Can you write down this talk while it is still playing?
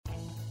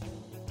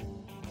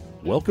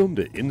Welcome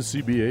to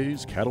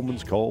NCBA's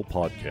Cattlemen's Call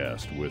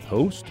podcast with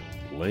host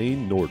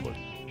Lane Nordland.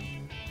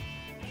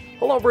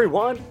 Hello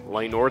everyone,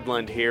 Lane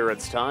Nordland here.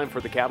 It's time for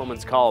the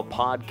Cattlemen's Call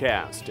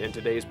podcast, and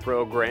today's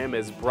program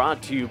is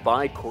brought to you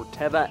by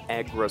Corteva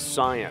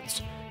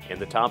Agriscience. And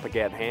the topic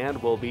at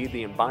hand will be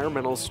the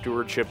Environmental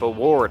Stewardship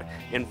Award.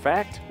 In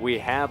fact, we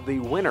have the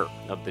winner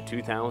of the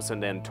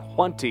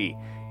 2020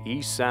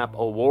 ESAP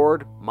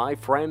Award, my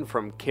friend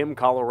from Kim,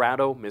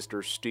 Colorado,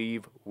 Mr.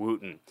 Steve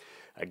Wooten.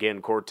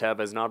 Again, Corteva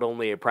is not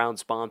only a proud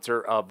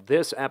sponsor of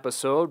this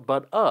episode,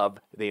 but of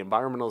the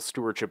Environmental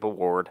Stewardship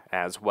Award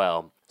as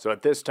well. So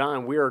at this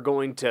time, we are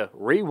going to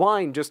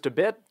rewind just a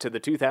bit to the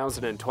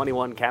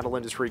 2021 Cattle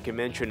Industry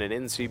Convention and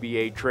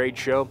NCBA Trade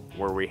Show,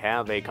 where we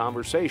have a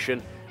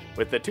conversation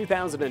with the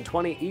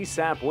 2020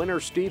 ESAP winner,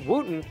 Steve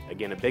Wooten.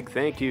 Again, a big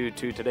thank you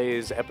to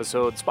today's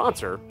episode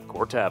sponsor,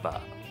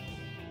 Corteva.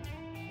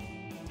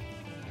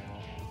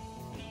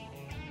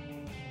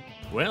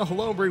 Well,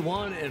 hello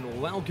everyone, and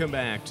welcome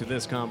back to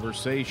this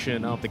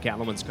conversation of the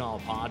Cattlemen's Call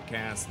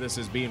podcast. This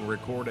is being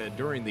recorded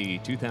during the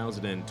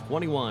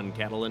 2021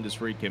 Cattle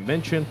Industry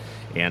Convention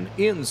and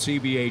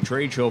NCBA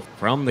Trade Show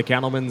from the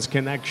Cattlemen's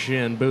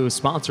Connection booth,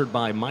 sponsored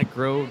by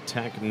Micro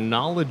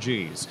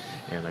Technologies.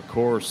 And of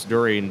course,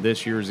 during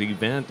this year's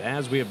event,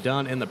 as we have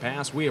done in the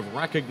past, we have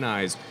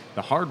recognized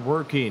the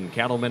hardworking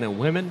cattlemen and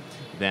women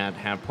that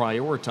have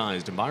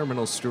prioritized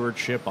environmental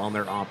stewardship on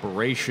their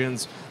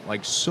operations,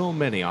 like so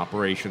many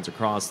operations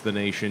across the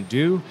nation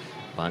do.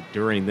 But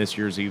during this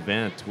year's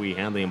event, we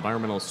had the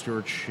environmental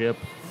stewardship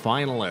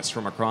finalists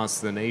from across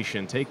the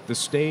nation take the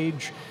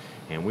stage,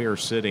 and we are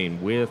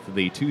sitting with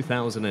the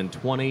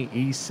 2020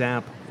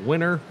 ESAP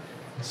winner.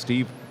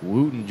 Steve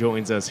Wooten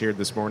joins us here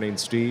this morning.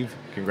 Steve,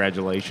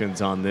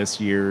 congratulations on this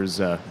year's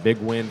big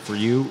win for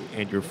you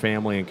and your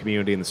family and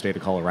community in the state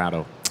of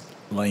Colorado.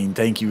 Lane,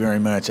 thank you very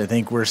much. I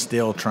think we're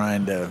still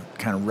trying to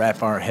kind of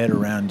wrap our head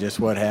around just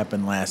what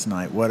happened last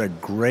night. What a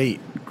great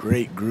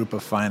group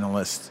of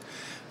finalists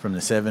from the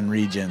 7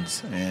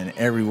 regions, and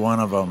every one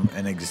of them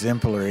an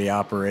exemplary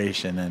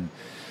operation. And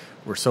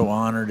we're so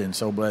honored and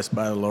so blessed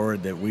by the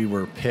Lord that we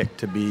were picked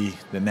to be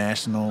the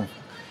National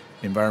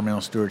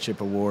Environmental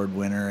Stewardship Award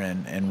winner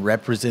and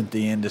represent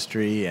the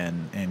industry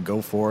and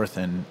go forth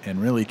and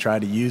really try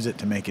to use it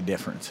to make a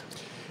difference.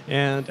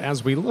 And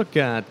as we look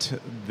at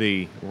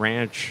the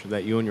ranch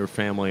that you and your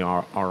family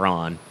are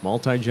on,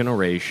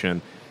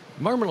 multi-generation,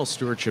 environmental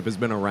stewardship has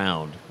been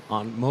around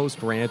on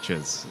most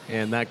ranches,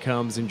 and that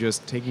comes in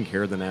just taking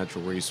care of the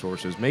natural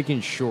resources,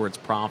 making sure it's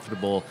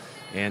profitable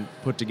and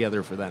put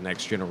together for that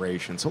next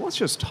generation. So let's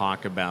just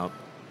talk about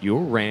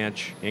your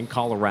ranch in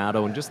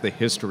Colorado and just the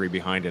history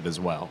behind it as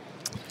well.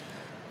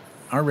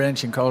 Our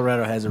ranch in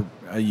Colorado has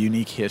a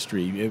unique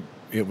history.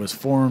 It was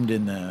formed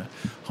in the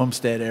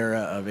homestead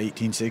era of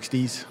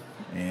 1860s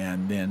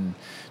and then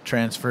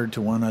transferred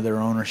to one other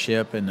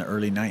ownership in the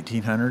early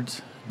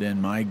 1900s. Then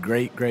my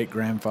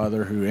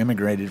great-great-grandfather, who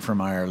immigrated from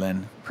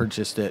Ireland,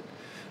 purchased it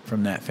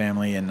from that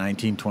family in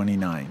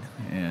 1929.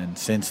 And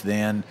since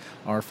then,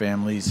 our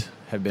families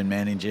have been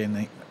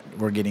managing.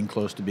 We're getting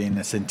close to being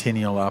a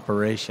centennial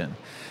operation.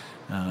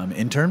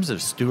 In terms of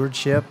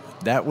stewardship,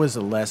 that was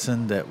a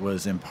lesson that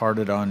was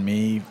imparted on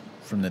me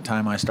from the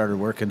time I started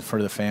working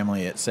for the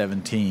family at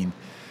 17.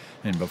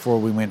 And before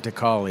we went to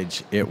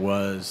college, it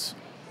was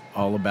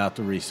all about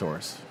the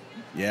resource.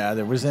 Yeah,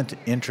 there was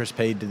interest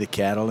paid to the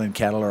cattle, and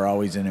cattle are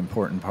always an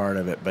important part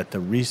of it, but the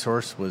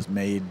resource was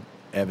made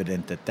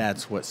evident that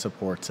that's what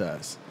supports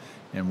us.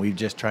 And we've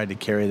just tried to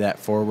carry that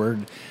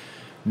forward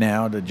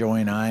now to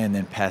Joy and I, and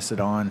then pass it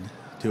on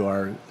to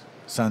our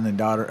son and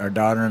daughter, our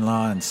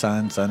daughter-in-law and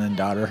son and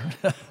daughter,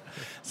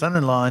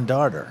 son-in-law and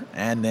daughter,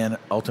 and then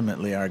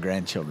ultimately our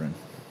grandchildren.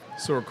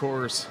 So, of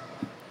course,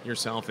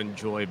 yourself and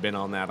Joy have been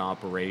on that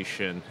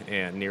operation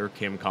near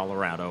Kim,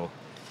 Colorado.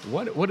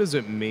 What does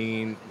it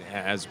mean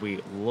as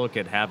we look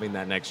at having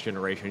that next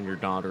generation, your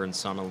daughter and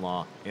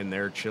son-in-law, and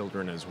their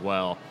children as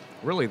well?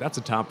 Really, that's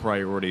a top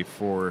priority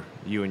for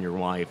you and your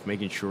wife,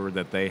 making sure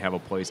that they have a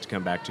place to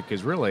come back to,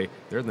 because really,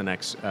 they're the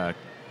next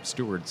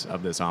stewards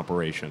of this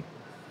operation.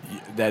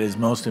 That is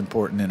most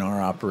important in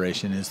our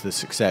operation, is the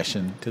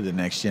succession to the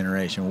next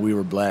generation. We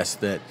were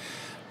blessed that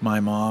my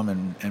mom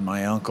and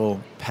my uncle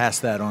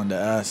passed that on to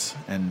us,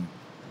 and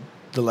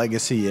the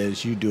legacy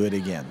is you do it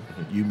again.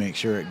 You make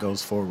sure it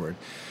goes forward.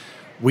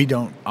 We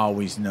don't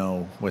always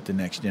know what the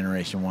next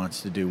generation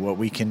wants to do. What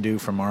we can do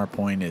from our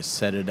point is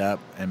set it up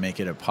and make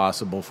it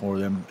possible for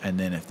them, and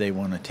then if they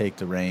want to take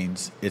the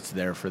reins, it's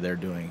there for their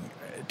doing.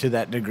 To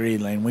that degree,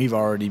 Lane, we've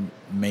already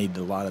made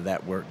a lot of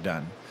that work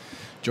done.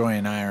 Joy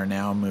and I are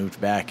now moved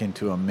back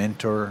into a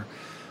mentor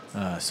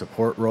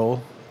support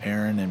role.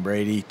 Aaron and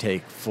Brady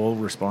take full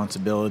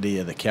responsibility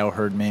of the cow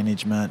herd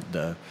management,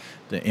 the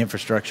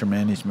infrastructure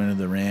management of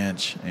the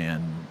ranch,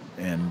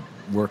 and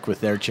work with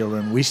their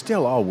children. We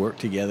still all work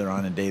together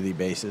on a daily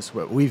basis,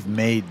 but we've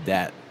made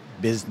that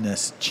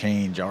business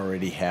change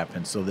already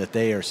happen so that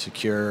they are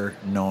secure,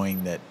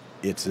 knowing that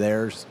it's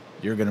theirs.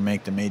 You're going to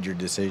make the major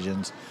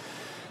decisions,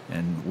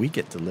 and we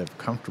get to live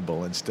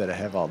comfortable instead of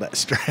have all that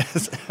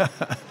stress.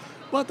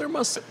 But there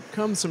must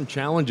come some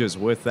challenges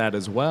with that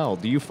as well.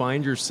 Do you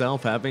find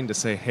yourself having to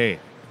say, hey,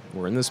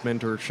 we're in this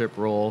mentorship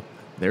role,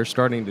 they're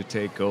starting to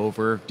take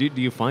over? Do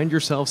you find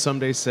yourself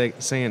someday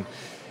saying,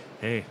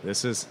 hey,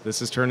 this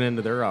is turning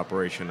into their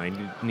operation. I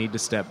need to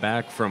step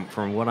back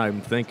from what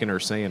I'm thinking or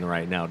saying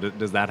right now.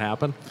 Does that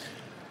happen?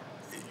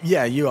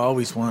 Yeah, you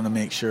always want to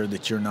make sure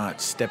that you're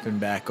not stepping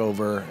back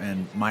over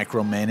and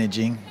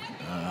micromanaging.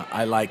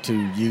 I like to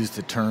use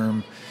the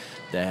term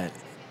that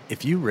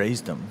if you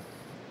raised them,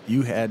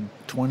 you had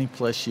 20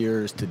 plus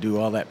years to do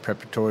all that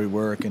preparatory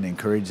work and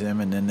encourage them,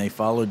 and then they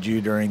followed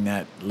you during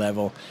that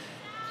level.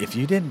 If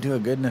you didn't do a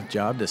good enough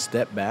job to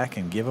step back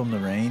and give them the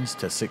reins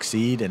to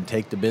succeed and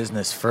take the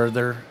business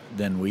further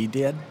than we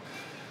did,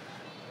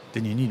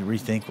 then you need to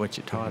rethink what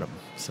you taught them.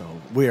 So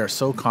we are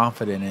so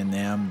confident in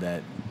them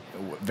that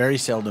very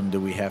seldom do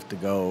we have to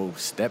go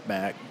step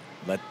back,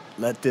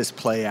 let this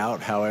play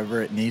out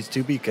however it needs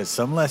to, because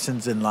some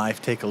lessons in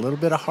life take a little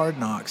bit of hard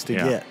knocks to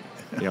get.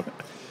 Yep.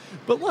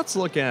 But let's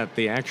look at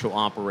the actual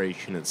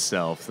operation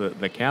itself,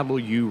 the cattle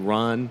you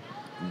run,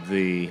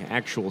 the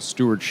actual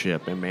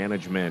stewardship and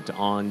management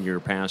on your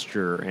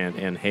pasture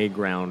and hay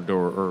ground,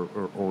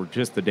 or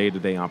just the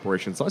day-to-day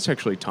operations. Let's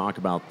actually talk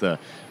about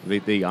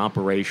the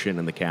operation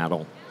and the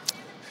cattle.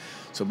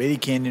 So Beatty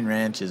Canyon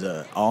Ranch is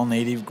a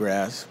all-native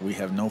grass. We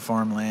have no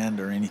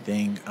farmland or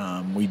anything.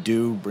 We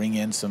do bring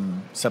in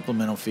some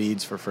supplemental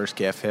feeds for first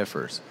calf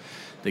heifers.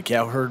 The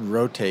cow herd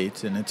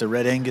rotates, and it's a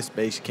Red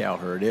Angus-based cow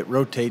herd. It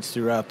rotates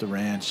throughout the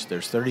ranch.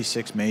 There's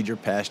 36 major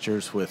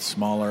pastures with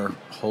smaller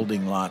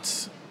holding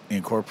lots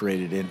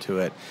incorporated into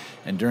it.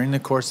 And during the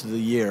course of the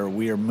year,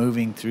 we are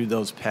moving through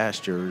those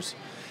pastures,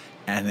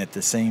 and at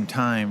the same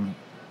time,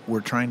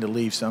 we're trying to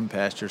leave some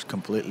pastures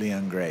completely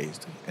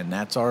ungrazed. And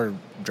that's our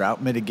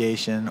drought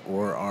mitigation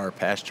or our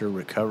pasture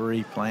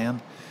recovery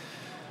plan.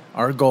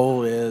 Our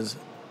goal is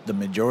the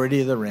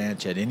majority of the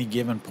ranch at any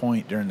given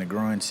point during the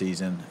growing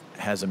season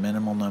has a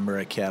minimal number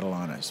of cattle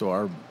on it. So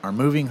our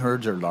moving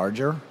herds are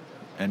larger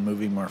and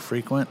moving more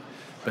frequent,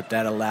 but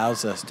that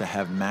allows us to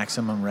have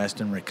maximum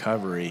rest and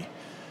recovery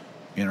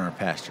in our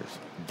pastures.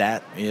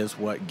 That is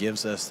what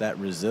gives us that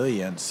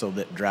resilience so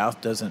that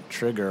drought doesn't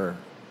trigger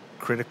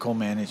critical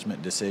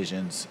management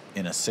decisions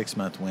in a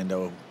 6-month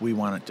window. We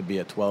want it to be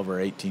a 12 or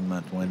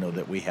 18-month window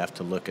that we have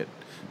to look at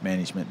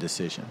management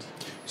decisions.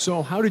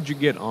 So how did you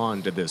get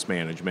on to this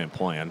management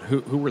plan?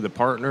 Who were the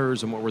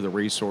partners and what were the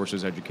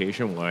resources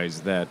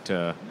education-wise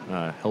that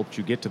helped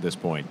you get to this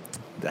point?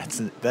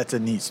 That's a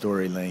neat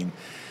story, Lane.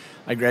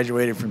 I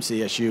graduated from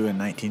CSU in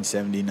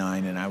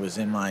 1979, and I was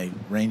in my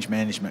range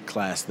management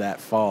class that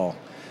fall.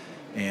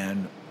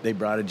 And they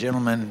brought a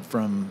gentleman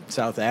from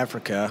South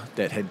Africa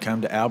that had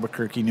come to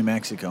Albuquerque, New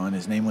Mexico, and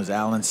his name was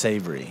Alan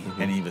Savory.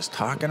 Mm-hmm. And he was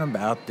talking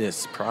about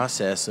this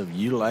process of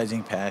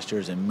utilizing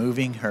pastures and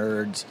moving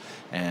herds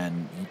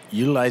and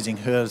utilizing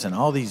hooves and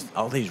all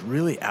these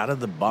really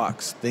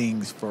out-of-the-box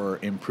things for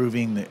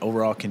improving the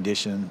overall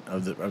condition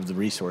of the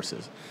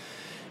resources.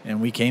 And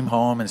we came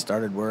home and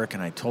started work,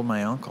 and I told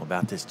my uncle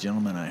about this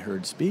gentleman I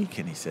heard speak,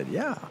 and he said,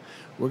 yeah,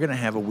 we're going to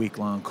have a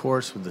week-long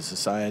course with the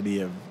Society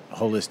of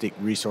Holistic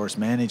Resource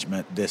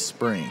Management this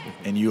spring,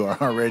 and you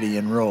are already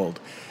enrolled.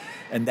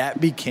 And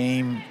that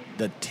became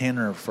the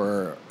tenor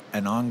for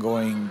an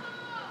ongoing,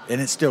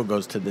 and it still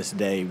goes to this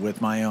day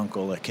with my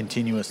uncle, a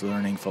continuous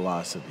learning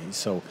philosophy.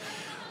 So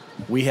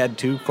we had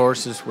 2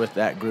 courses with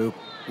that group.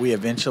 We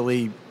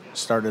eventually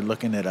started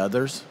looking at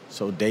others.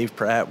 So Dave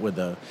Pratt with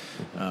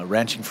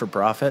Ranching for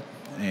Profit,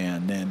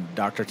 and then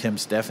Dr. Tim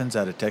Steffens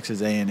out of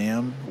Texas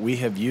A&M. We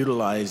have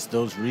utilized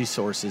those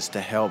resources to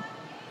help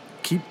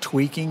keep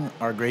tweaking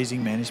our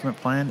grazing management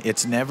plan.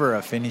 It's never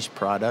a finished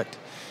product.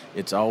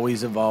 It's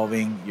always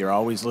evolving. You're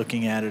always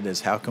looking at it as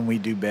how can we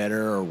do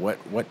better, or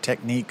what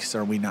techniques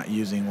are we not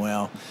using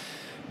well.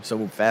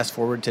 So fast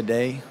forward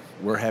today,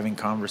 we're having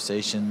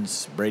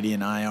conversations, Brady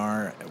and I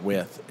are,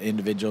 with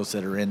individuals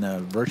that are in the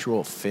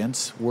virtual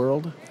fence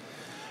world.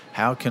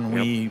 How can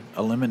we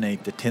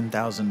eliminate the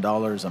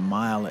 $10,000 a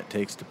mile it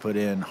takes to put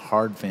in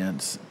hard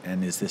fence?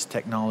 And is this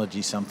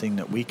technology something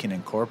that we can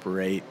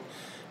incorporate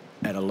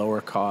at a lower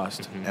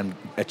cost and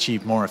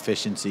achieve more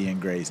efficiency in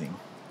grazing?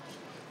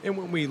 And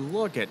when we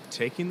look at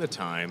taking the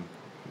time,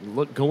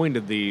 going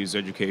to these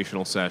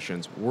educational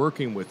sessions,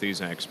 working with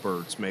these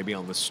experts, maybe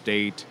on the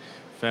state,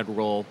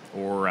 federal,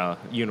 or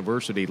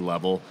university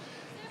level,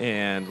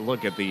 and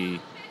look at the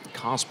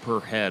cost per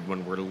head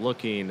when we're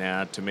looking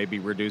at maybe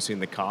reducing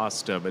the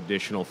cost of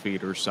additional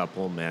feed or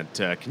supplement.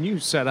 Can you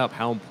set up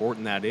how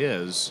important that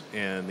is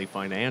in the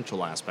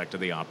financial aspect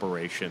of the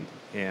operation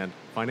and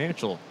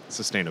financial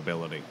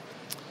sustainability?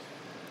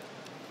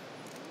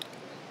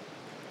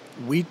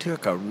 We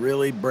took a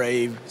really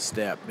brave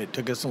step. It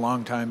took us a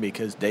long time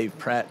because Dave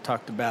Pratt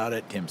talked about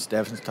it, Tim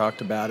Steffens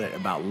talked about it,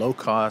 about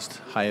low-cost,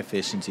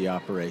 high-efficiency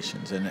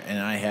operations. And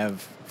I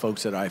have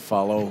folks that I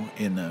follow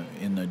in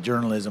the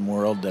journalism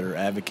world that are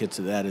advocates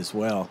of that as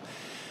well.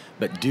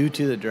 But due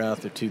to the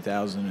drought of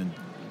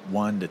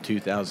 2001 to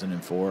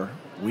 2004,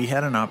 we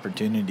had an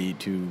opportunity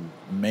to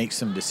make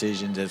some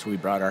decisions as we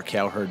brought our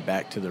cow herd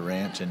back to the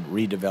ranch and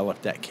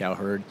redeveloped that cow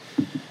herd.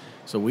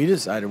 So we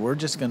decided we're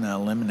just going to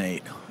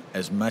eliminate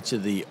as much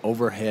of the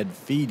overhead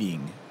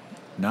feeding,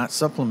 not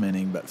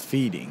supplementing, but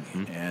feeding,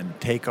 and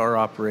take our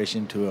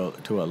operation to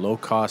a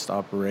low-cost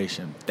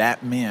operation.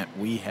 That meant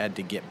we had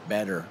to get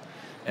better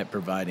at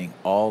providing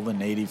all the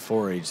native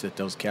forage that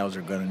those cows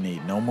are going to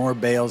need. No more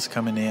bales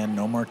coming in,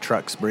 no more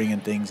trucks bringing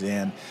things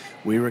in.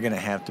 We were going to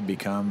have to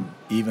become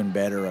even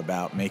better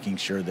about making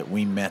sure that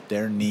we met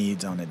their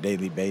needs on a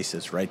daily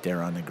basis right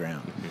there on the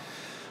ground.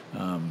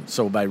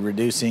 So by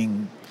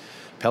reducing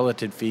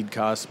pelleted feed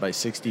costs by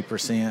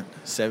 60%,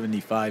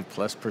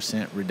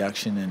 75+%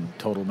 reduction in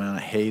total amount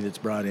of hay that's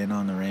brought in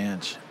on the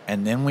ranch.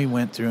 And then we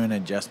went through an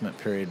adjustment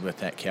period with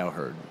that cow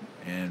herd.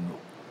 And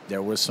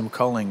there was some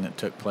culling that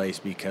took place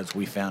because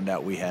we found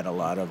out we had a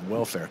lot of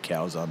welfare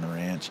cows on the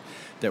ranch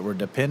that were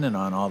dependent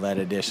on all that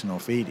additional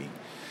feeding.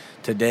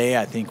 Today,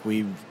 I think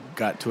we've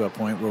got to a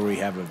point where we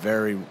have a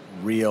very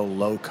real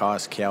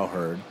low-cost cow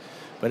herd,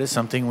 but it's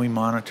something we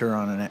monitor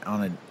on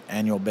an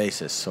annual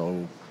basis.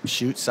 So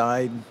chute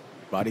side,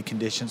 body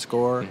condition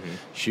score,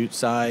 chute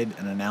side,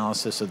 an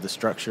analysis of the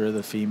structure of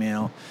the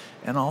female,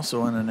 and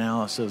also an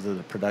analysis of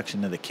the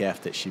production of the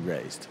calf that she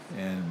raised.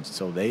 And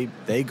so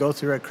they go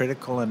through a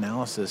critical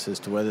analysis as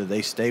to whether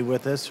they stay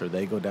with us or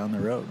they go down the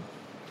road.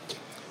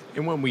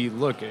 And when we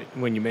look at,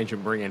 when you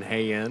mentioned bringing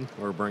hay in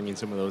or bringing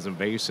some of those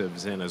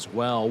invasives in as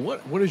well,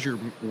 what does your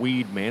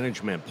weed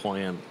management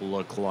plan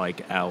look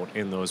like out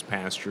in those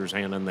pastures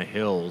and in the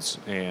hills,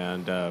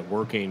 and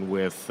working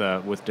with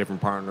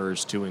different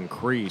partners to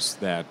increase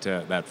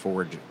that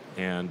forage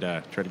and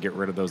try to get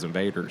rid of those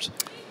invaders?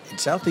 In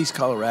southeast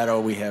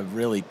Colorado, we have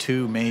really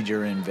two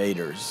major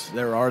invaders.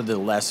 There are the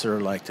lesser,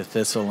 like the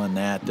thistle and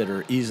that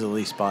are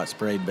easily spot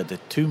sprayed, but the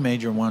two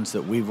major ones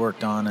that we've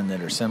worked on and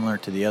that are similar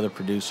to the other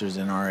producers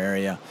in our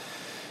area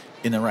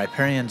in the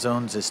riparian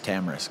zones is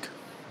tamarisk.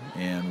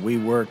 And we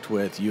worked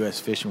with U.S.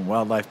 Fish and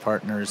Wildlife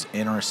Partners,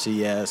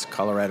 NRCS,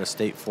 Colorado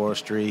State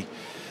Forestry,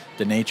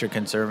 the Nature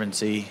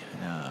Conservancy.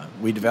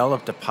 We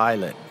developed a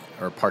pilot,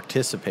 or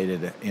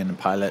participated in a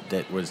pilot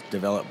that was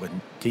developed with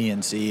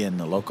TNC and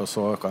the local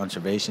soil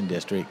conservation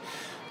district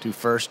to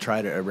first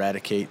try to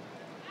eradicate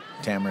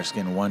tamarisk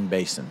in one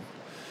basin.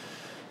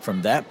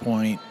 From that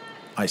point,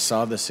 I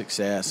saw the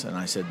success and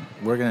I said,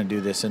 we're going to do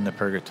this in the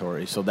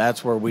Purgatory. So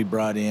that's where we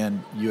brought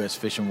in U.S.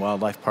 Fish and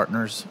Wildlife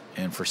Partners,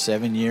 and for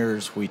 7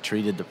 years we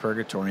treated the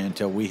Purgatory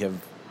until we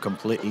have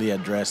completely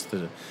addressed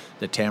the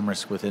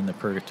tamarisk within the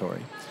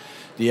Purgatory.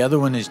 The other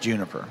one is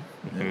juniper.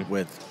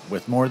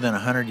 With more than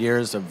 100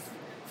 years of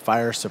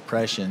fire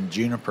suppression,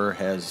 juniper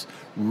has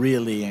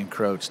really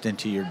encroached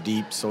into your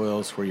deep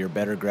soils where your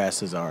better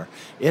grasses are.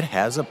 It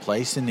has a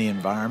place in the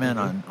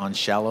environment on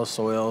shallow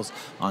soils,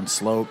 on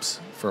slopes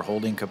for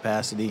holding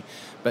capacity,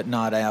 but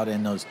not out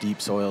in those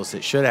deep soils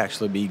that should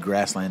actually be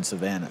grassland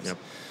savannas. Yep.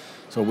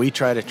 So we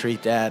try to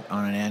treat that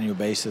on an annual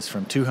basis.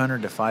 From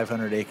 200 to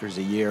 500 acres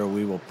a year,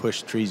 we will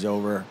push trees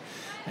over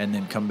and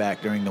then come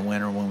back during the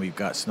winter when we've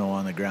got snow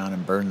on the ground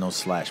and burn those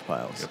slash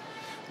piles. Yep.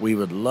 We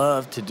would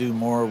love to do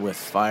more with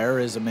fire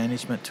as a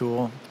management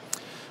tool,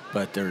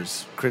 but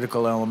there's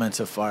critical elements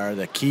of fire.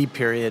 The key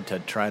period to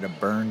try to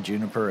burn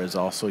juniper is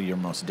also your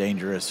most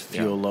dangerous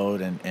fuel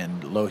load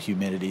and low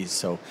humidities.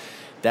 So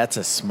that's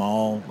a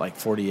small, like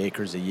 40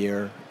 acres a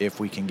year, if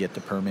we can get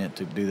the permit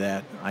to do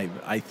that.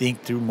 I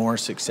think through more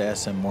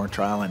success and more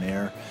trial and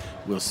error,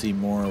 we'll see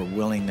more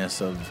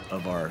willingness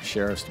of our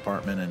sheriff's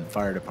department and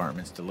fire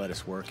departments to let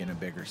us work in a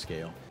bigger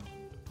scale.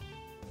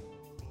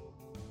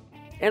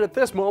 And at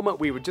this moment,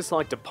 we would just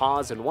like to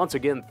pause and once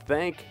again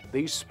thank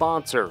the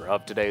sponsor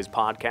of today's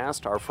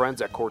podcast, our friends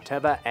at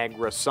Corteva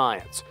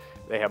Agriscience.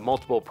 They have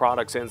multiple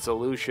products and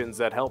solutions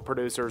that help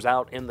producers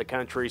out in the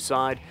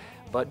countryside.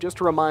 But just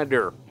a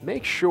reminder,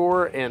 make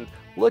sure and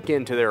look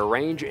into their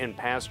range and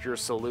pasture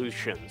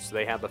solutions.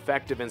 They have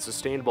effective and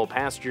sustainable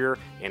pasture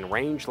and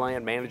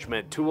rangeland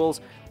management tools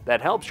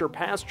that helps your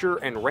pasture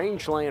and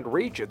rangeland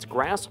reach its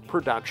grass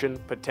production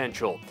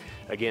potential.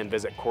 Again,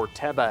 visit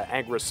Corteva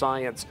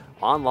Agriscience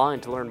online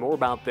to learn more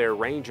about their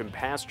range and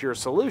pasture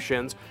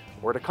solutions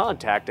or to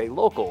contact a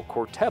local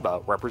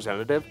Corteva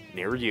representative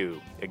near you.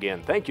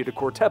 Again, thank you to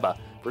Corteva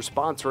for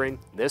sponsoring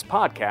this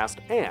podcast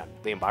and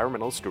the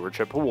Environmental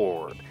Stewardship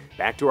Award.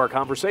 Back to our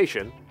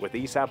conversation with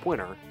ESAP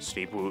winner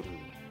Steve Wooten.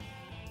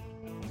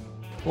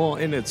 Well,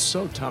 and it's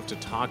so tough to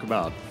talk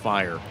about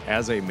fire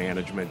as a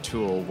management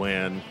tool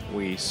when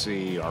we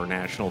see our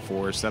national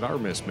forests that are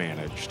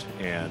mismanaged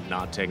and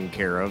not taken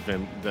care of,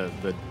 and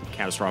the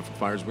catastrophic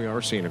fires we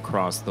are seeing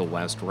across the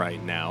West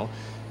right now.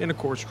 And of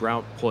course,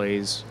 drought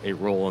plays a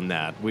role in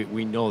that.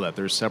 We know that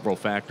there's several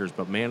factors,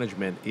 but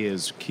management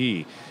is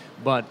key.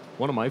 But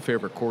one of my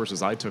favorite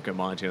courses I took at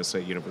Montana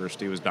State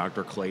University was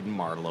Dr. Clayton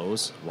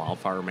Marlowe's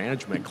wildfire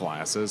management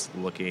classes,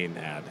 looking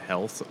at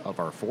health of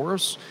our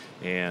forests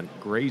and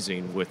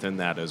grazing within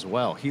that as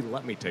well. He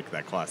let me take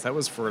that class. That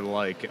was for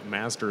like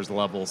master's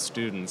level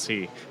students.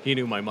 He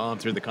knew my mom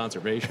through the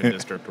conservation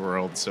district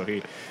world, so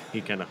he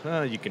kind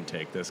of, you can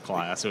take this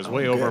class. It was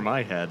way over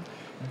my head.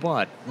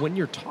 But when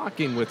you're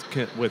talking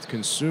with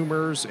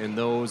consumers and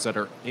those that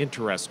are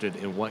interested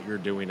in what you're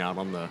doing out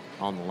on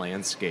the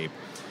landscape,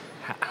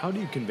 how do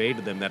you convey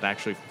to them that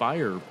actually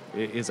fire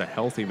is a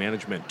healthy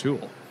management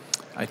tool?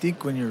 I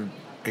think when you're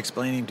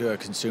explaining to a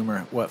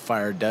consumer what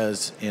fire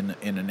does in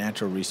a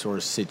natural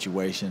resource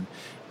situation,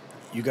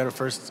 you got to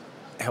first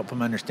help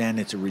them understand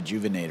it's a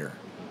rejuvenator.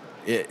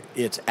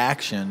 Its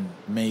action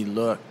may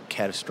look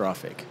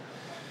catastrophic,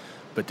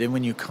 but then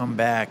when you come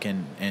back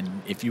and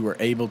if you were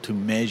able to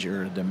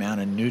measure the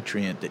amount of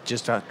nutrient that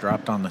just got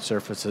dropped on the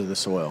surface of the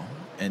soil,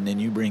 and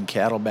then you bring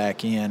cattle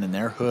back in and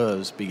their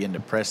hooves begin to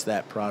press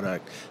that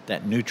product,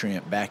 that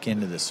nutrient back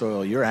into the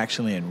soil, you're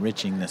actually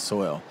enriching the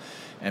soil.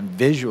 And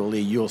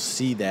visually, you'll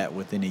see that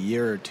within a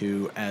year or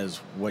two as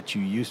what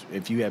you used.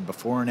 If you had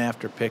before and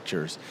after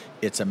pictures,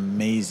 it's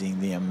amazing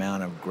the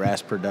amount of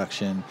grass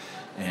production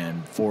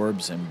and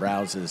forbs and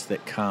browses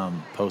that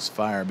come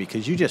post-fire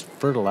because you just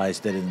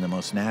fertilized it in the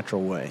most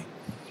natural way.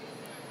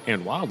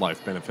 And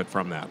wildlife benefit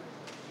from that.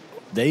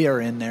 They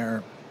are in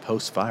there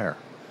post-fire.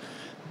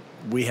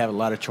 We have a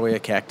lot of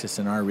cholla cactus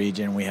in our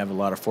region. We have a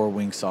lot of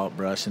four-winged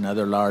saltbrush and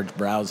other large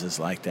browses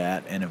like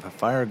that. And if a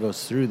fire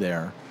goes through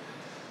there,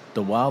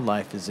 the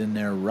wildlife is in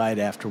there right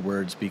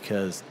afterwards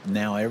because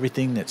now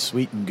everything that's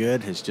sweet and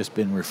good has just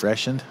been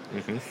refreshened.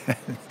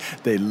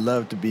 Mm-hmm. They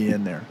love to be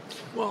in there.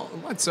 Well,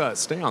 let's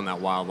stay on that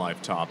wildlife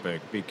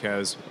topic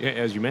because,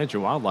 as you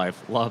mentioned,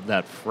 wildlife love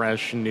that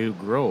fresh new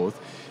growth,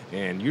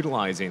 and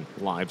utilizing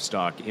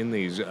livestock in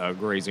these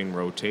grazing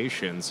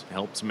rotations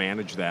helps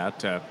manage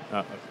that,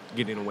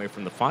 getting away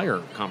from the fire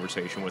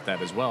conversation with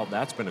that as well.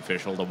 That's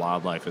beneficial to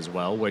wildlife as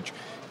well, which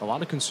a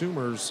lot of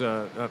consumers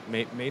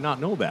may not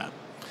know that.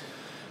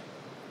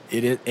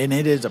 It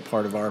is a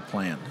part of our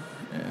plan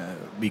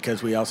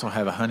because we also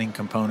have a hunting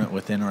component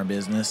within our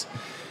business.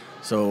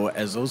 So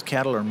as those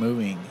cattle are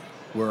moving,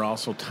 we're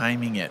also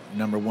timing it,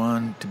 number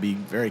one, to be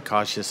very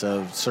cautious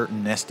of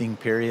certain nesting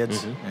periods,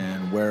 mm-hmm.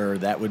 and where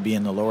that would be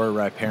in the lower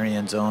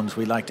riparian zones.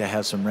 We like to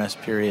have some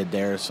rest period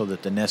there so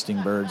that the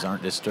nesting birds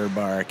aren't disturbed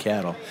by our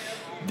cattle.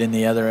 Then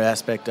the other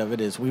aspect of it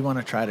is we want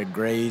to try to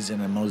graze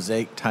in a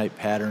mosaic type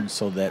pattern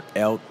so that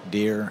elk,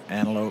 deer,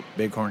 antelope,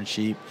 bighorn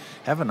sheep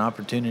have an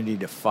opportunity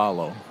to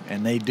follow,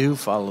 and they do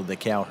follow the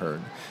cow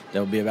herd.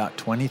 They'll be about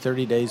 20,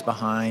 30 days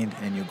behind,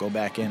 and you'll go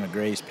back in a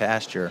grazed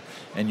pasture,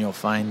 and you'll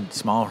find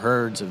small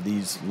herds of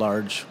these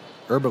large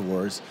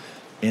herbivores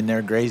in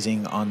there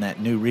grazing on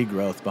that new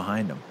regrowth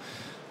behind them.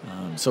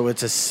 So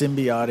it's a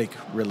symbiotic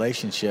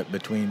relationship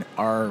between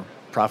our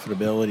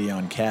profitability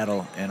on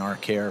cattle and our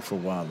care for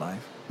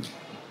wildlife.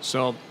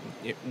 So,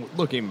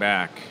 looking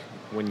back,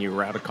 when you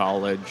were out of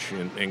college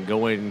and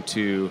going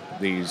to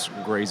these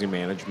grazing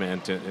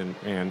management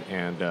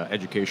and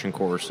education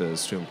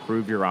courses to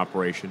improve your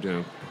operation, to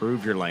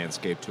improve your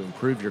landscape, to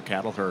improve your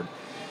cattle herd,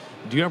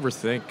 do you ever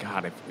think,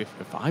 God,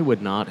 if I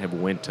would not have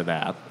went to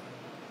that,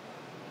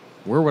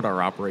 where would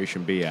our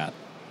operation be at?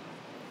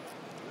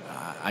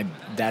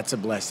 That's a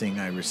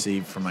blessing I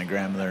received from my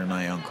grandmother and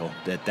my uncle,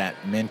 that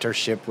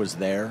mentorship was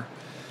there.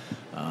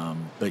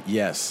 But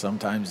yes,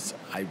 sometimes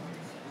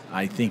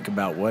I think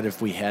about what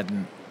if we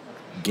hadn't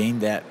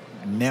gained that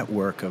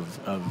network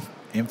of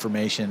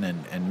information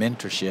and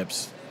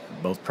mentorships,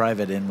 both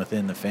private and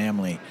within the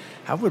family.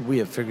 How would we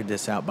have figured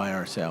this out by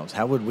ourselves?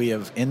 How would we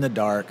have, in the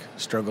dark,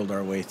 struggled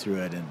our way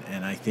through it?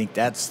 And I think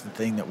that's the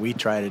thing that we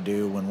try to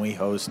do when we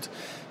host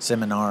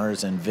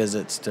seminars and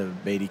visits to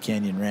Beatty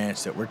Canyon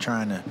Ranch, that we're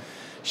trying to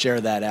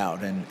share that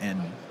out.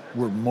 And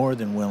we're more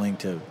than willing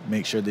to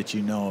make sure that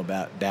you know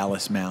about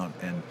Dallas Mount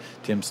and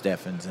Tim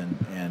Steffens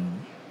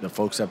and the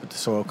folks up at the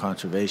Soil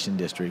Conservation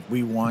District.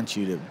 We want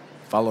you to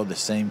follow the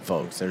same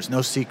folks. There's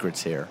no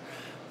secrets here.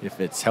 If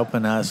it's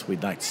helping us,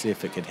 we'd like to see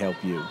if it could help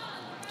you.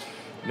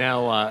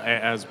 Now,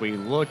 as we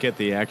look at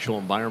the actual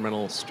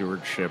environmental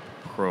stewardship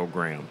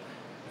program,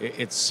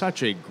 it's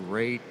such a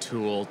great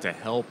tool to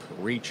help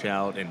reach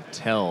out and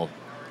tell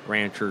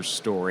ranchers'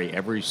 story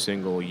every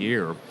single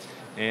year.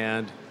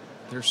 And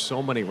there's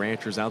so many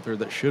ranchers out there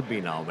that should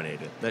be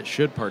nominated, that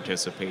should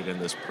participate in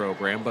this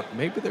program, but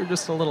maybe they're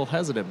just a little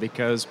hesitant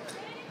because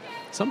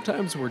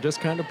sometimes we're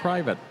just kind of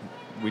private.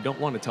 We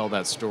don't want to tell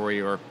that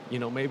story, or,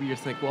 maybe you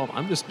think, well,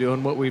 I'm just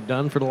doing what we've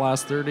done for the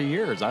last 30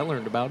 years. I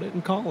learned about it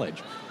in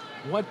college.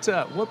 What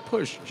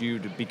pushed you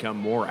to become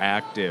more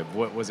active?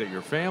 What was it,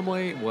 your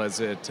family? Was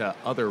it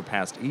other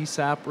past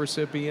ESAP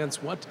recipients?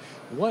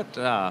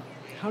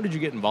 How did you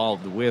get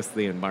involved with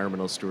the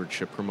environmental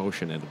stewardship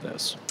promotion into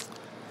this?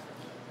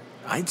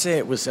 I'd say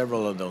it was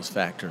several of those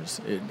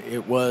factors.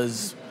 It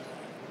was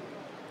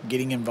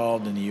getting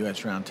involved in the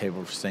U.S.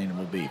 Roundtable for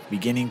Sustainable Beef,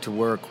 beginning to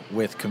work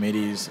with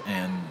committees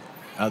and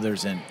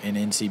others in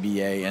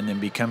NCBA, and then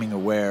becoming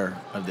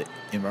aware of the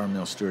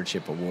Environmental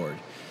Stewardship Award.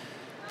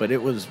 But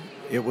it was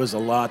a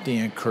lot the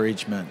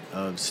encouragement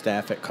of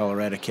staff at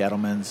Colorado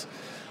Cattlemen's,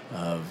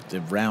 of the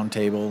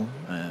roundtable,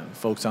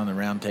 folks on the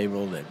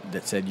roundtable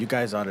that said, you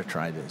guys ought to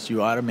try this.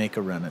 You ought to make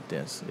a run at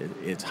this.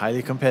 It's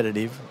highly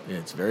competitive.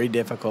 It's very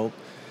difficult,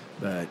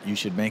 but you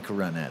should make a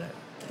run at it.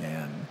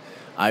 And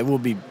I will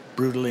be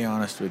brutally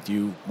honest with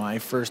you. My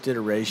first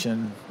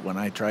iteration, when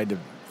I tried to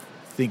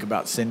think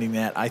about sending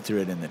that, I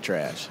threw it in the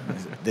trash.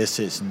 This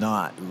is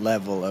not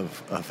level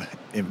of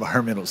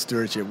environmental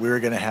stewardship. We're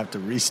going to have to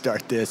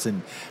restart this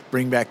and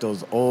bring back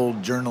those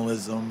old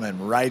journalism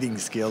and writing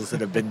skills that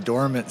have been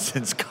dormant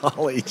since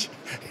college.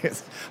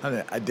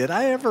 Did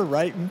I ever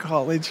write in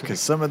college? Because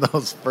some of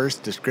those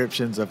first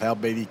descriptions of how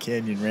Beatty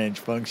Canyon Ranch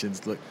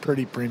functions look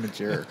pretty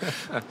premature.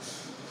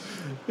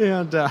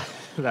 And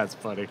that's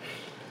funny.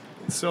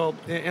 So,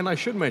 and I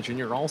should mention,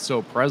 you're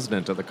also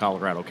president of the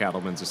Colorado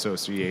Cattlemen's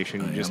Association.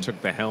 You just took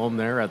the helm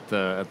there at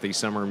the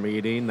summer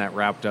meeting that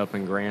wrapped up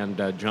in Grand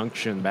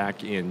Junction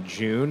back in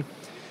June.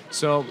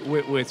 So,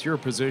 with your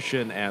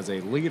position as a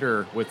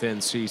leader within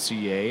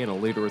CCA and a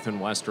leader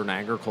within Western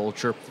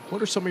agriculture, what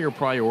are some of your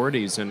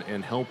priorities in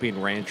helping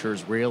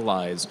ranchers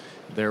realize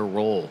their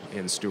role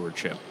in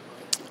stewardship?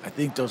 I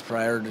think those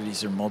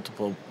priorities are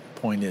multiple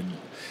pointed.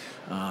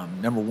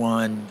 Number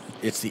one,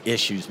 it's the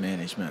issues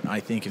management. I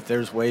think if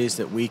there's ways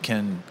that we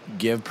can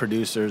give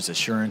producers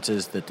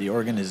assurances that the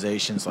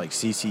organizations like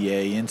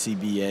CCA,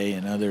 NCBA,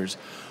 and others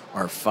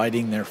are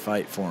fighting their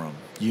fight for them.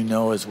 You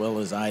know as well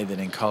as I that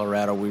in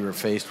Colorado we were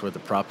faced with a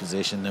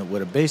proposition that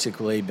would have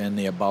basically been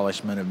the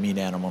abolishment of meat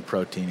animal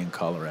protein in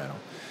Colorado.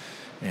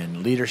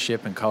 And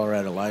leadership in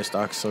Colorado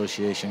Livestock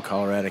Association,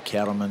 Colorado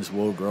Cattlemen's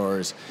Wool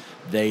Growers,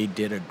 they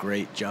did a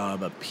great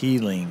job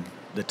appealing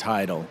the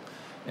title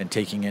and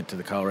taking it to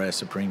the Colorado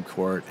Supreme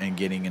Court and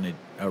getting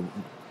a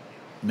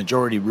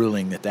majority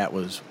ruling that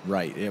was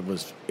right. It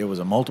was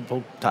a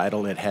multiple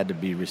title. It had to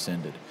be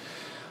rescinded.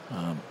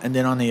 And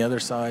then on the other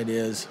side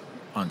is,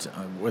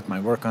 with my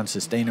work on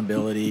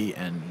sustainability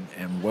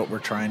and what we're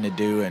trying to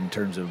do in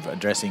terms of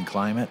addressing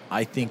climate,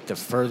 I think the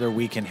further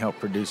we can help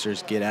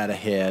producers get out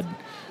ahead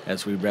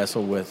as we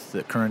wrestle with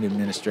the current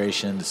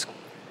administration's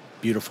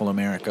Beautiful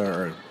America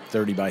or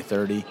 30 by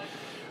 30,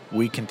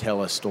 we can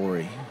tell a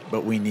story,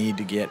 but we need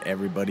to get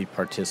everybody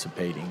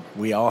participating.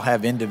 We all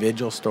have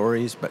individual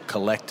stories, but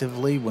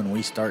collectively, when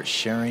we start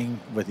sharing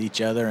with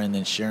each other and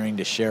then sharing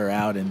to share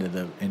out into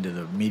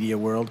the media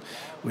world,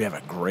 we have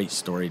a great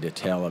story to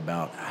tell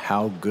about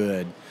how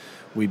good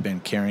we've been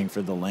caring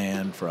for the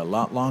land for a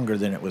lot longer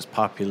than it was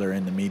popular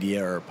in the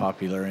media or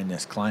popular in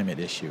this climate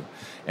issue.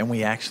 And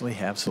we actually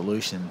have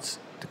solutions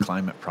to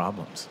climate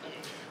problems.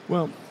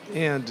 Well,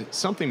 and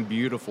something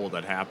beautiful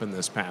that happened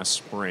this past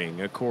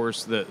spring, of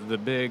course, the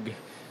big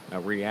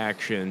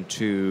reaction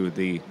to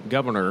the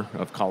governor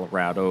of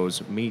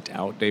Colorado's Meat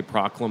Out Day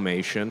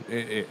proclamation,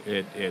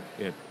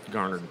 it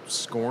garnered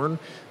scorn,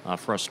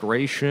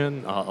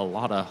 frustration, a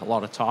lot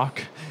of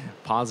talk,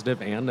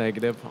 positive and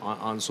negative,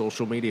 on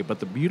social media. But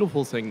the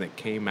beautiful thing that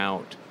came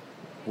out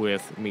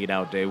with Meat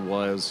Out Day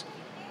was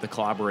the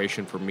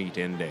collaboration for Meat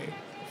In Day.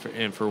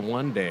 And for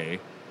one day,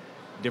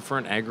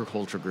 different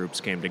agriculture groups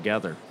came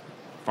together.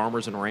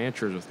 Farmers and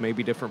ranchers with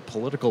maybe different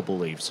political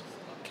beliefs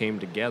came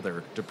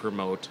together to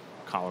promote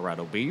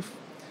Colorado beef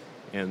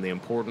and the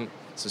important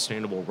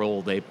sustainable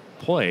role they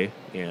play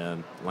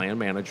in land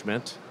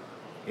management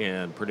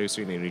and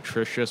producing a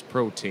nutritious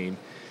protein.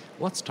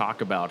 Let's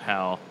talk about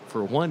how,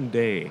 for one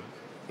day,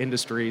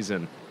 industries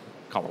in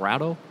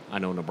Colorado, I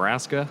know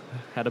Nebraska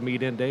had a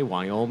meat in day,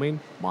 Wyoming,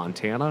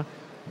 Montana,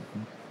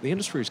 the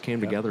industries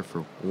came together for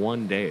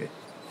one day.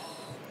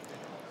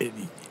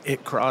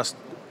 It crossed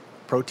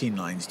protein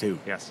lines too.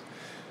 Yes.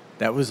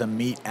 That was a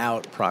meat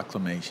out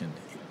proclamation.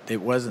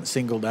 It wasn't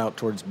singled out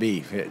towards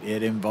beef.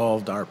 It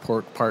involved our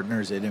pork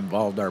partners. It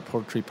involved our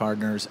poultry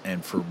partners.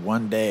 And for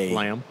one day...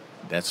 Lamb.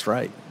 That's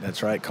right.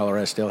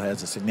 Colorado still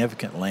has a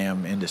significant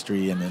lamb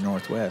industry in the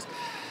Northwest.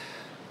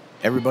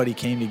 Everybody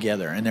came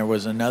together. And there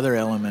was another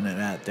element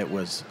of that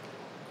was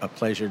a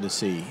pleasure to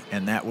see.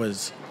 And that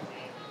was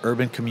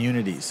urban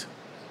communities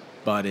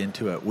bought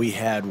into it. We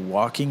had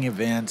walking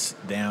events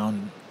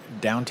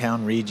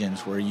downtown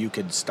regions where you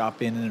could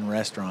stop in a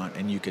restaurant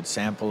and you could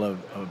sample a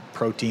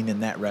protein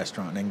in that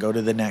restaurant and go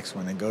to the next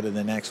one and go to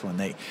the next one.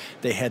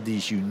 They had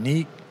these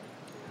unique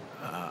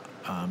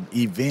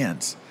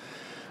events,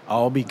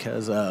 all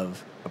because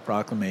of a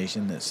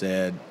proclamation that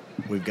said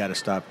we've got to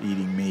stop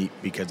eating meat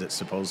because it's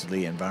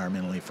supposedly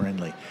environmentally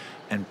friendly.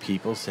 And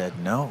people said,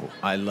 no,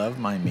 I love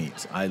my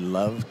meats. I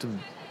love to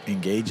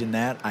engage in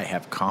that. I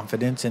have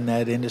confidence in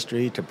that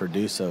industry to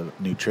produce a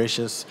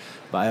nutritious,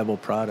 viable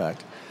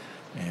product.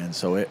 And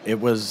so it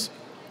was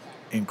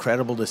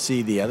incredible to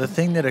see. The other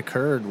thing that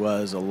occurred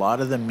was a lot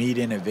of the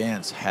meat-in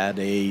events had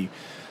a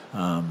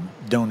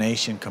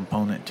donation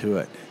component to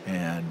it.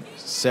 And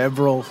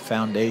several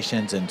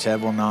foundations and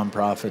several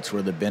nonprofits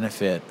were the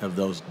benefit of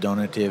those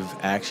donative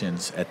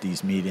actions at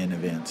these meat-in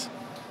events.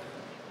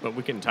 But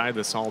we can tie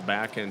this all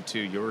back into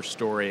your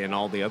story and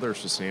all the other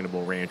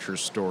sustainable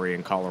ranchers' story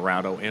in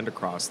Colorado and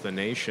across the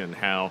nation,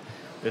 how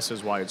this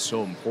is why it's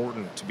so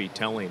important to be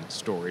telling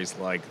stories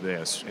like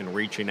this and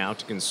reaching out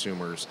to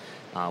consumers,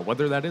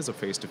 whether that is a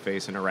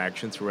face-to-face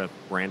interaction through a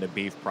branded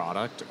beef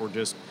product or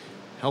just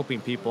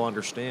helping people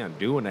understand.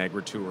 Do an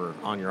agri-tour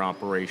on your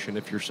operation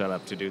if you're set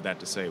up to do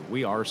that, to say,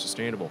 we are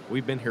sustainable.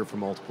 We've been here for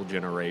multiple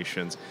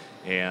generations,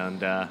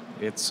 and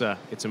it's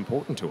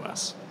important to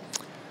us.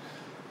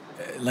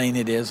 Lane,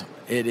 it is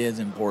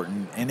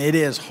important, and it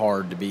is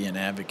hard to be an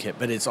advocate,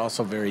 but it's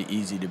also very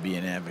easy to be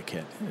an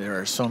advocate. There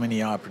are so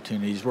many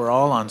opportunities. We're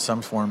all on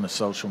some form of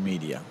social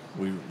media.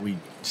 We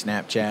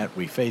Snapchat,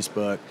 we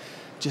Facebook.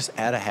 Just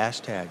add a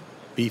hashtag,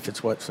 beef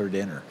it's what's for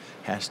dinner.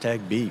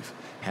 Hashtag beef.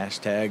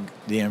 Hashtag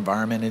the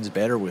environment is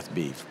better with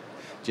beef.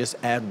 Just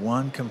add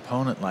one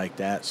component like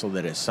that so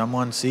that if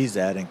someone sees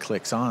that and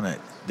clicks on it,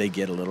 they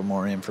get a little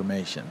more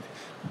information.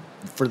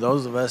 For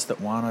those of us that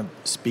want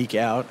to speak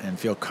out and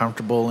feel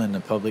comfortable in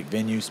the public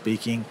venue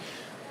speaking,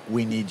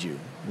 we need you.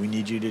 We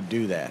need you to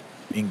do that.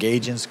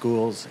 Engage in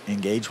schools,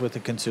 engage with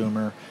the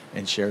consumer,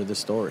 and share the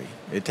story.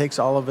 It takes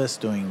all of us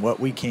doing what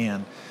we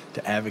can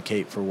to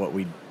advocate for what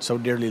we so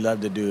dearly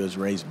love to do, is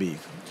raise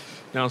beef.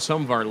 Now,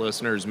 some of our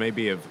listeners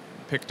maybe have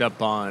picked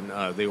up on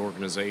the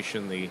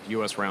organization, the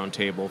U.S.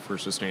 Roundtable for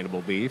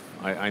Sustainable Beef.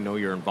 I know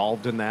you're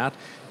involved in that,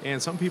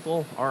 and some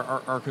people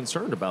are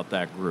concerned about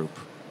that group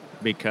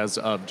because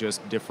of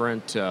just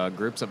different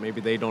groups that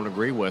maybe they don't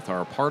agree with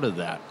are a part of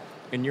that.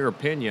 In your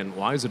opinion,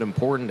 why is it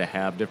important to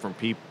have different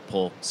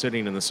people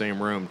sitting in the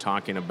same room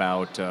talking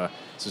about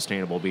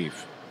sustainable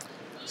beef?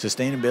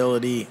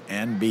 Sustainability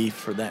and beef,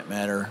 for that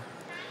matter,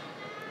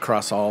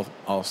 across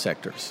all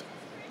sectors.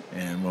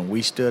 And when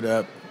we stood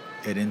up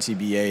at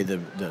NCBA,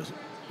 the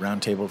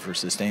Roundtable for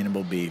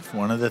Sustainable Beef,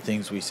 one of the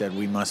things we said,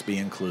 we must be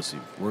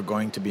inclusive. We're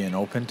going to be an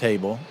open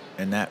table,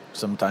 and that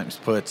sometimes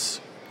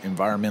puts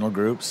environmental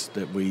groups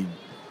that we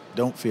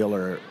don't feel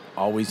are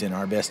always in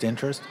our best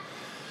interest.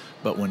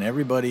 But when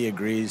everybody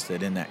agrees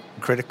that in that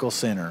critical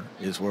center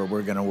is where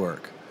we're going to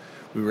work,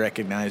 we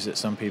recognize that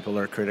some people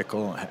are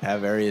critical,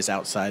 have areas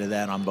outside of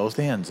that on both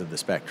ends of the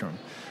spectrum.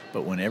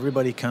 But when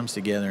everybody comes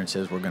together and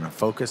says we're going to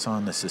focus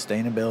on the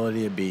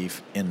sustainability of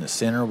beef in the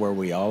center where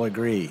we all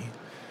agree,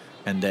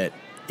 and that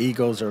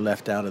egos are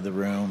left out of the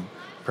room,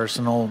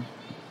 personal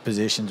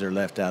positions are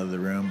left out of the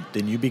room,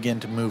 then you begin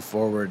to move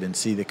forward and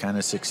see the kind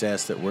of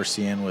success that we're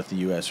seeing with the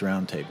U.S.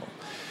 Roundtable.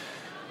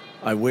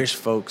 I wish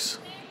folks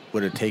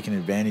would have taken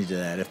advantage of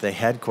that. If they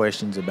had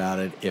questions about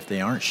it, if they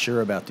aren't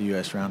sure about the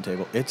U.S.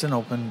 Roundtable, it's an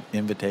open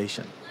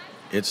invitation.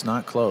 It's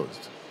not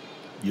closed.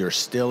 You're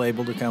still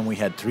able to come. We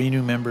had 3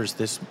 new members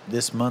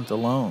this month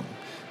alone,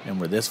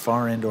 and we're this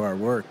far into our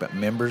work, but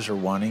members are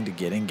wanting to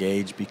get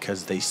engaged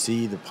because they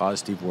see the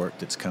positive work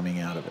that's coming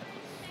out of it.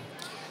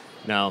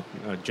 Now,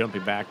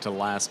 jumping back to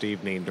last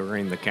evening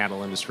during the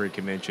Cattle Industry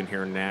Convention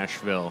here in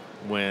Nashville,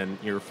 when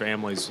your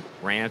family's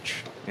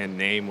ranch and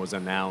name was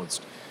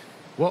announced,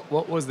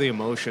 what was the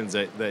emotions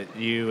that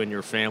you and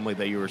your family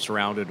that you were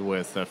surrounded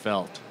with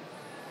felt?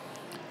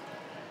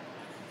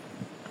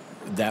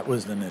 That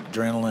was an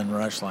adrenaline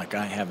rush like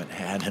I haven't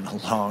had in a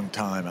long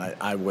time.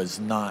 I was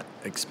not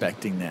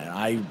expecting that.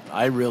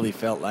 I really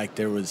felt like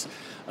there was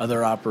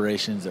other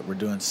operations that were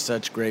doing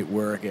such great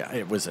work.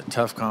 It was a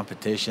tough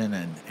competition,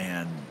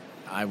 and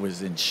I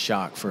was in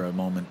shock for a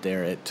moment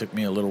there. It took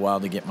me a little while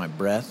to get my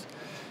breath,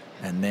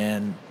 and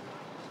then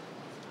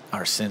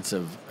our sense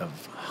of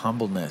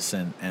humbleness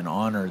and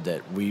honor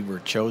that we were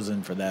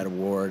chosen for that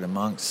award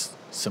amongst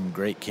some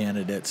great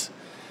candidates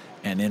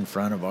and in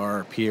front of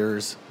our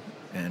peers,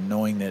 and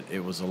knowing that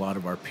it was a lot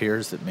of our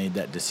peers that made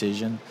that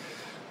decision.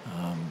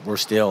 We're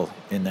still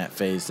in that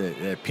phase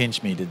that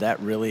pinched me. Did that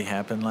really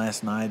happen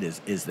last night?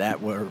 Is that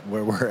where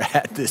we're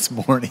at this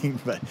morning?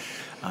 But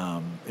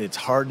it's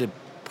hard to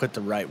put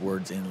the right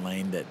words in,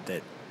 Lane,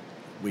 that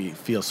we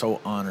feel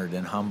so honored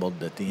and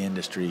humbled that the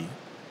industry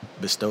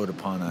bestowed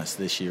upon us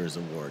this year's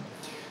award.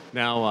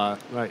 Now,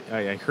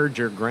 I heard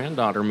your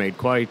granddaughter made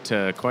quite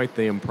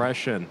the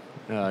impression,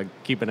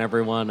 keeping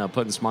everyone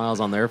putting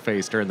smiles on their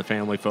face during the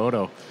family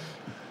photo.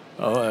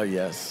 Oh,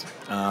 yes.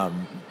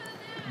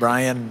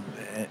 Brian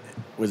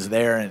was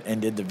there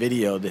and did the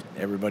video that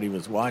everybody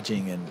was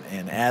watching,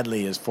 and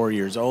Adley is 4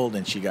 years old,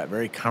 and she got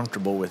very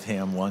comfortable with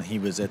him when he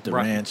was at the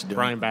ranch.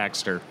 Brian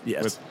Baxter.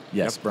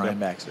 Yes, Brian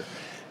Baxter.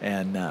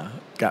 And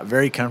got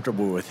very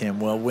comfortable with him.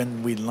 Well,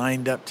 when we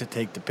lined up to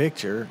take the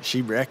picture,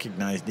 she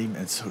recognized him,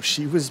 and so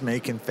she was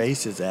making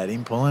faces at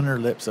him, pulling her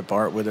lips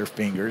apart with her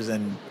fingers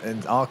and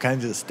all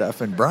kinds of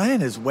stuff. And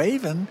Brian is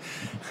waving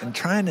and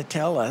trying to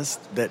tell us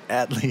that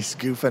Adley's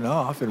goofing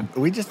off, and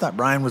we just thought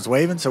Brian was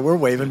waving, so we're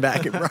waving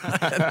back at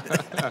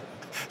Brian.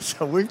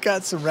 So we've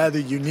got some rather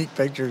unique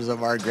pictures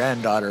of our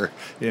granddaughter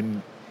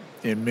in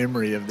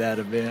memory of that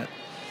event.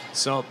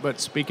 So,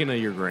 but speaking of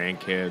your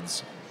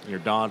grandkids, your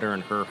daughter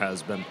and her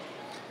husband,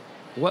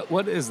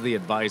 what is the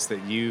advice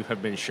that you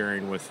have been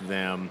sharing with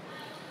them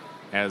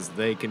as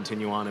they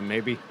continue on and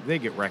maybe they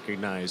get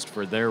recognized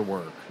for their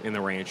work in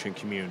the ranching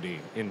community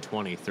in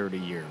 20, 30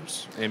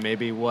 years? And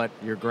maybe what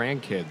your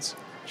grandkids'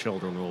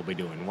 children will be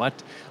doing.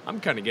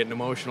 I'm kind of getting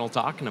emotional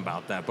talking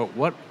about that, but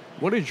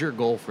what is your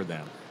goal for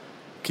them?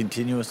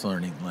 Continuous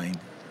learning, Lane.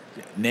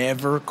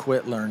 Never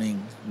quit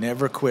learning.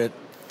 Never quit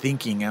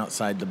thinking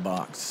outside the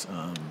box.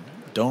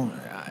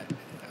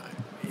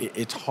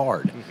 It's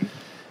hard. Mm-hmm.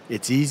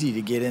 It's easy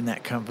to get in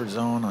that comfort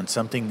zone on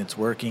something that's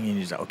working, and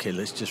you say, okay,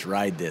 let's just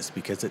ride this,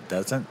 because it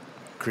doesn't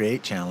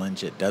create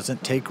challenge. It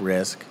doesn't take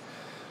risk.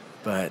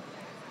 But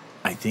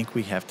I think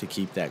we have to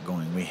keep that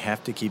going. We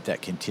have to keep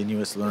that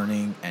continuous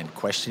learning and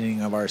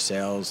questioning of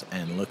ourselves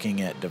and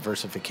looking at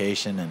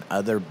diversification and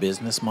other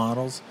business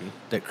models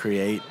that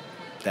create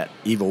that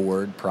evil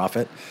word,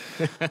 profit.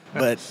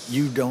 But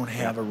you don't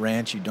have a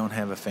ranch, you don't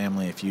have a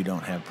family if you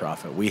don't have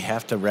profit. We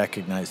have to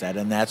recognize that,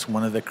 and that's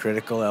one of the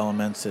critical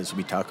elements as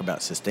we talk about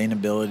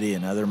sustainability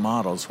and other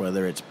models,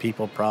 whether it's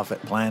people,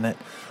 profit, planet,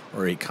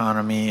 or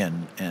economy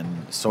and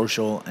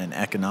social and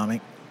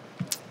economic.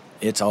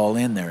 It's all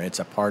in there. It's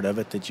a part of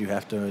it that you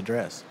have to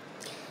address.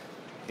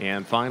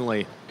 And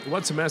finally,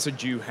 what's a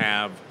message you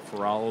have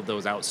for all of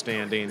those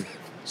outstanding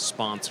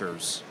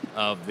sponsors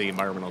of the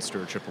Environmental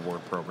Stewardship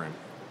Award Program?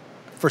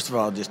 First of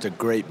all, just a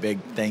great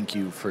big thank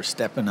you for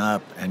stepping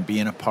up and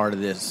being a part of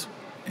this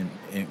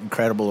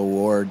incredible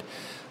award.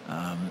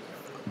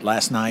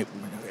 Last night,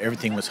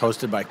 everything was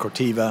hosted by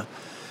Corteva.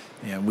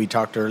 And we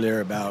talked earlier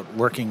about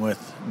working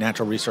with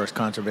Natural Resource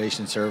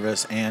Conservation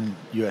Service and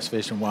U.S.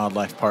 Fish and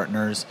Wildlife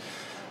Partners.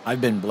 I've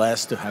been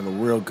blessed to have a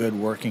real good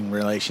working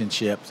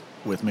relationship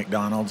with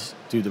McDonald's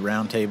through the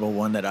roundtable,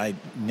 one that I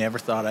never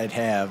thought I'd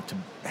have, to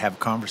have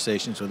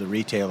conversations with a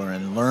retailer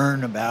and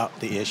learn about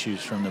the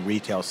issues from the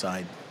retail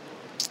side.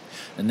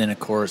 And then, of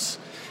course,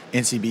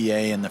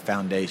 NCBA and the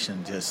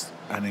foundation, just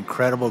an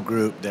incredible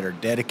group that are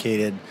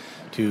dedicated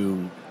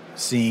to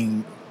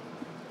seeing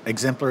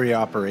exemplary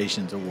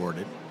operations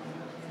awarded.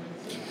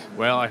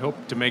 Well, I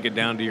hope to make it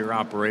down to your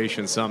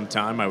operation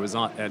sometime. I was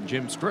at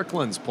Jim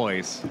Strickland's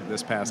place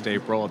this past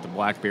April at the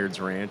Blackbeard's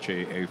Ranch,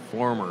 a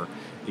former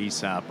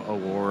ESOP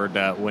award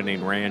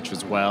winning ranch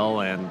as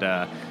well.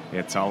 And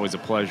it's always a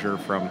pleasure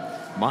from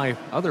my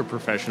other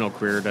professional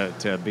career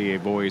to be a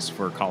voice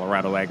for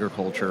Colorado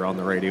agriculture on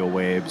the radio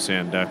waves.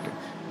 And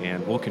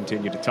we'll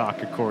continue to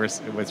talk, of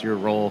course, with your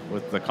role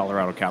with the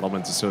Colorado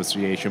Cattlemen's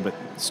Association. But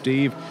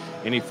Steve,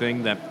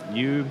 anything that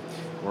you,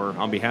 or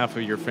on behalf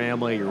of your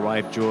family, your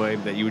wife Joy,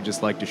 that you would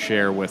just like to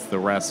share with the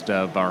rest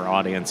of our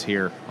audience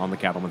here on the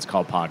Cattlemen's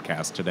Call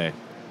podcast today?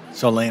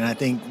 So, Lane, I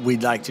think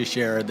we'd like to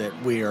share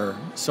that we are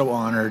so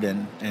honored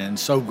and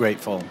so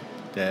grateful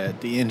that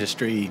the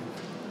industry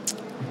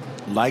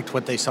liked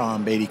what they saw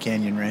on Beatty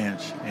Canyon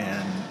Ranch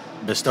and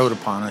bestowed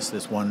upon us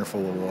this wonderful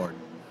award.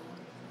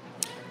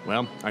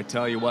 Well, I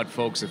tell you what,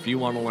 folks, if you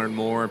want to learn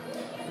more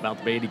about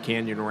the Beatty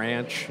Canyon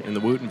Ranch and the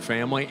Wooten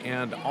family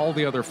and all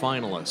the other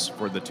finalists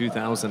for the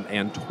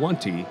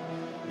 2020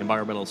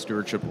 Environmental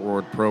Stewardship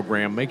Award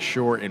Program, make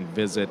sure and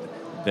visit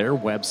their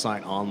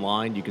website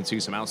online. You can see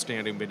some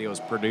outstanding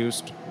videos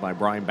produced by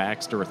Brian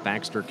Baxter with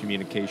Baxter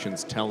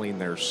Communications telling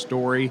their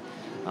story.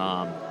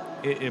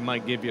 It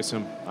might give you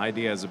some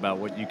ideas about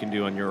what you can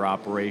do in your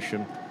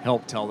operation,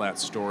 help tell that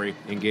story,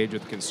 engage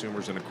with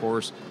consumers, and of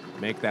course,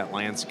 make that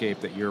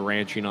landscape that you're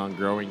ranching on,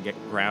 growing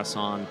grass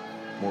on,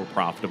 more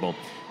profitable.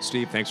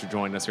 Steve, thanks for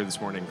joining us here this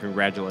morning.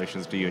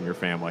 Congratulations to you and your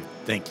family.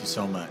 Thank you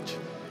so much.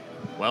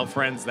 Well,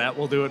 friends, that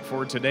will do it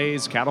for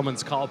today's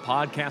Cattlemen's Call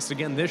podcast.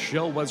 Again, this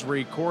show was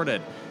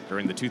recorded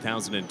during the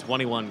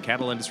 2021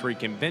 Cattle Industry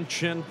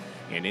Convention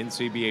and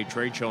NCBA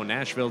Trade Show in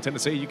Nashville,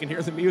 Tennessee. You can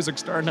hear the music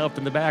starting up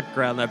in the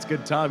background. That's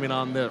good timing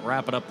on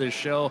wrapping up this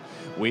show.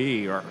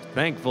 We are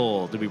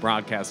thankful to be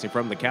broadcasting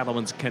from the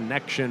Cattlemen's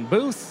Connection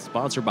booth,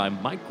 sponsored by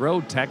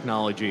Micro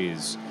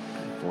Technologies.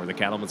 For the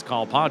Cattlemen's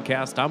Call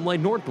podcast, I'm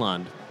Lane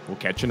Nordlund. We'll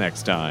catch you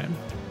next time.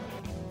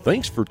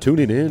 Thanks for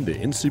tuning in to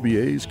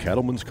NCBA's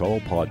Cattlemen's Call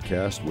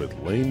podcast with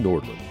Lane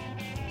Nordlund.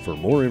 For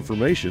more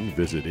information,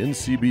 visit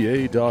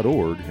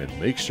ncba.org and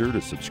make sure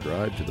to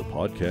subscribe to the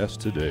podcast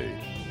today.